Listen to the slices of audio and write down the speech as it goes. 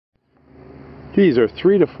These are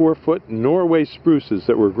 3 to 4 foot Norway spruces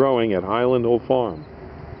that we're growing at Highland Hill Farm.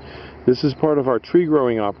 This is part of our tree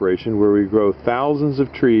growing operation where we grow thousands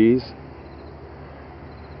of trees,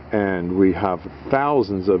 and we have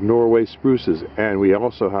thousands of Norway spruces, and we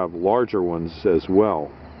also have larger ones as well.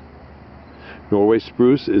 Norway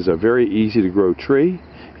spruce is a very easy to grow tree.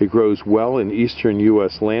 It grows well in eastern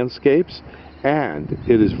U.S. landscapes, and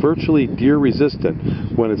it is virtually deer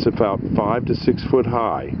resistant when it's about 5 to 6 foot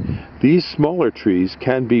high. These smaller trees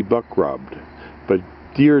can be buck rubbed, but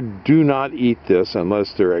deer do not eat this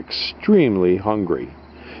unless they're extremely hungry.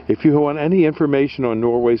 If you want any information on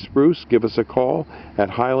Norway spruce, give us a call at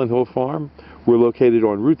Highland Hill Farm. We're located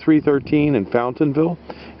on Route 313 in Fountainville,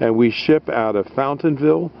 and we ship out of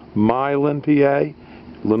Fountainville, Milan, PA,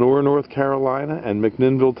 Lenoir, North Carolina, and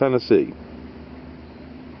McMinnville, Tennessee.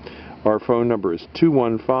 Our phone number is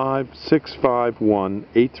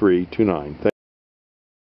 215-651-8329.